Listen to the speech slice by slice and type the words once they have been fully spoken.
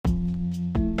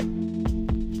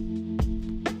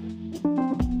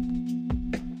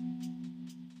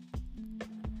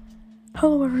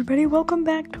Hello everybody, welcome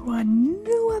back to a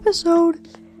new episode.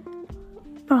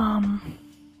 I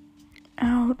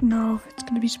don't know if it's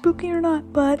gonna be spooky or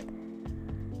not, but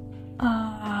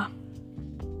I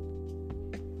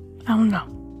don't know.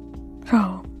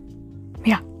 So,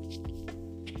 yeah.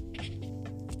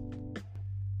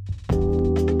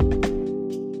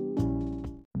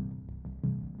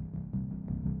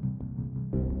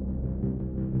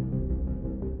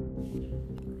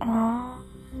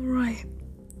 Alright.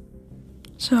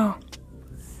 So,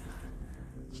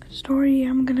 the story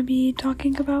I'm gonna be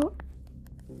talking about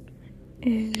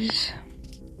it's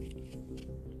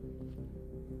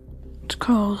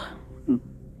called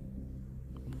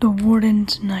The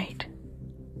Warden's Night.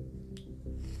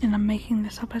 And I'm making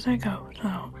this up as I go,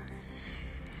 so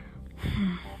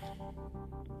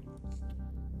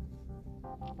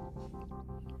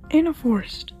In a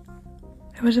forest,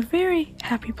 there was a very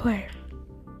happy player.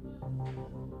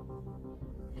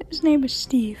 His name was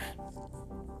Steve.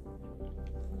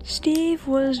 Steve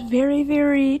was very,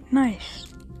 very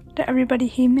nice to everybody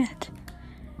he met,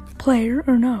 player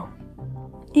or no.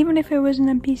 Even if it was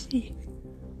an NPC,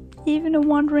 even a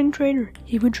wandering trader,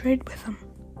 he would trade with them.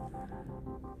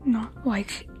 Not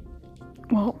like,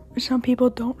 well, some people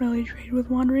don't really trade with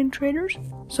wandering traders,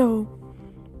 so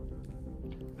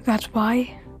that's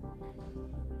why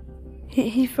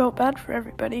he felt bad for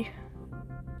everybody.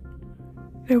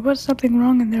 There was something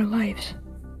wrong in their lives,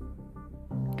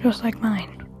 just like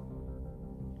mine.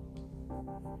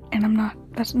 And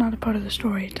that's not a part of the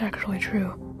story, it's actually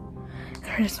true.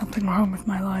 There is something wrong with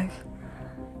my life.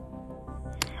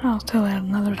 I'll tell that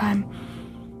another time.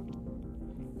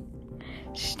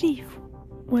 Steve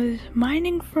was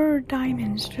mining for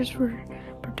diamonds just for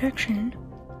protection.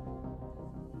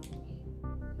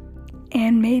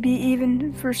 And maybe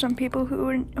even for some people who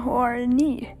are in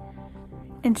need.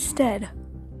 Instead,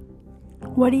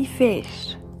 what he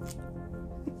faced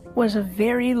was a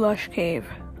very lush cave,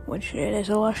 which it is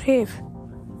a lush cave.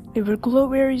 There were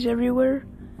glowberries everywhere,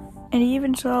 and he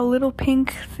even saw a little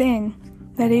pink thing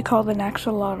that he called an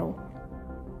axolotl.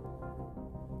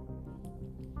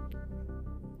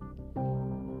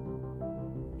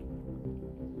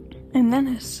 And then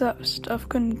his stuff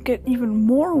couldn't get even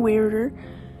more weirder.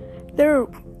 There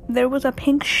was a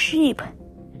pink sheep.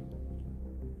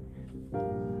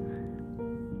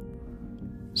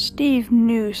 Steve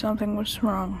knew something was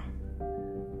wrong.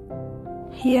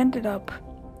 He ended up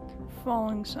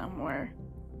falling somewhere.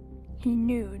 He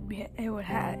knew it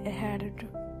had to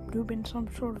have been some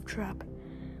sort of trap.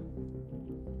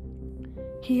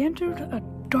 He entered a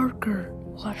darker,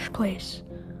 lush place,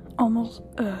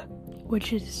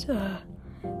 which is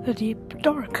the deep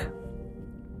dark.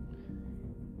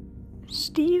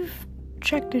 Steve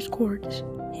checked his coordinates.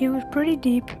 He was pretty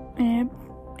deep,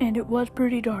 and it was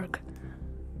pretty dark.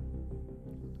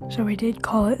 So he did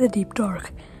call it the deep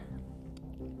dark.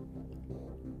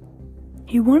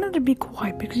 He wanted to be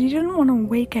quiet because he didn't want to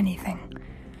wake anything.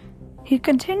 He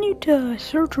continued to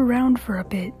search around for a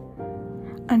bit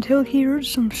until he heard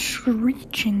some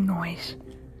screeching noise.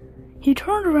 He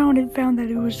turned around and found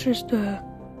that it was just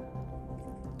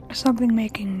something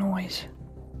making noise.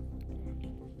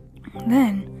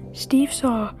 Then Steve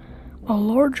saw a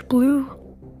large blue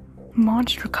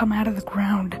monster come out of the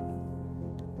ground.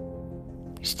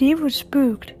 Steve was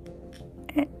spooked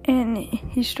and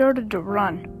he started to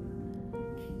run.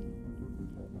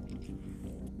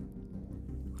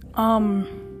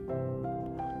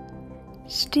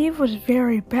 Steve was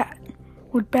very bad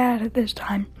at this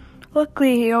time.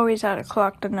 Luckily, he always had a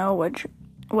clock to know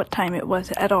what time it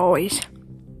was at always.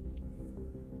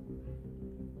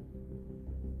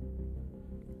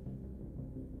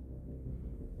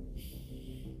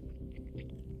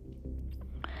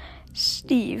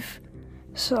 Steve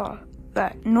saw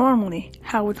that normally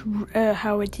how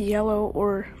it's yellow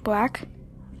or black,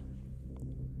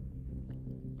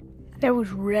 that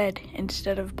was red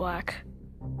instead of black.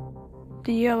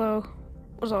 The yellow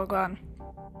was all gone.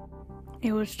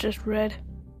 It was just red.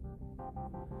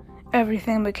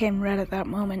 Everything became red at that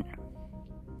moment.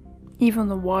 Even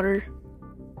the water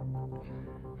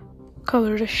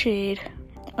colored a shade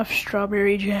of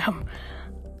strawberry jam.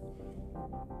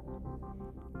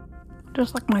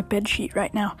 Just like my bed sheet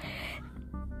right now.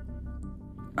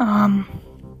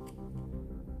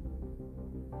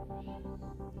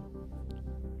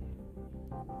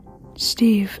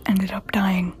 Steve ended up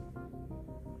dying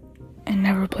and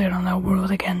never played on that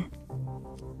world again.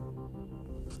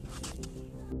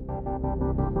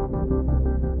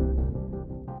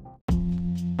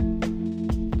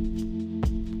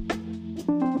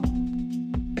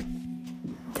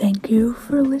 Thank you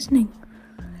for listening.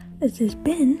 This has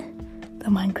been the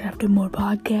Minecraft and More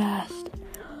podcast.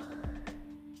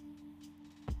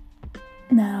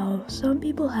 Now, some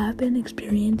people have been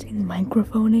experiencing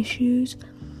microphone issues,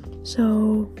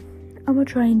 so I'm gonna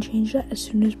try and change that as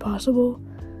soon as possible.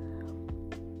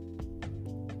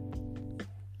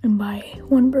 And by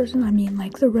one person, I mean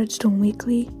like the Redstone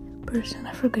Weekly person.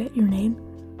 I forget your name.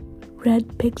 Red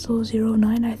Pixel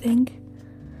 09, I think.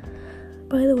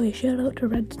 By the way, shout out to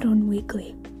Redstone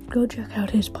Weekly. Go check out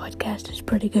his podcast, it's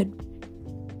pretty good.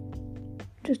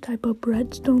 Just type up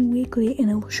Redstone Weekly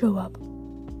and it will show up.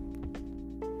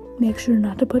 Make sure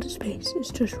not to put a space,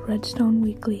 it's just Redstone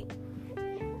Weekly.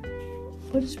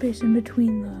 Put a space in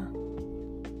between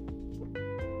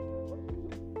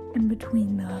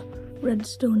the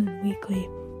Redstone and Weekly.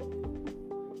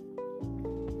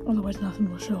 Otherwise nothing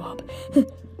will show up.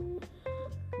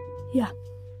 Yeah.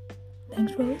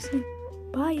 Thanks for listening.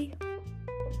 Bye.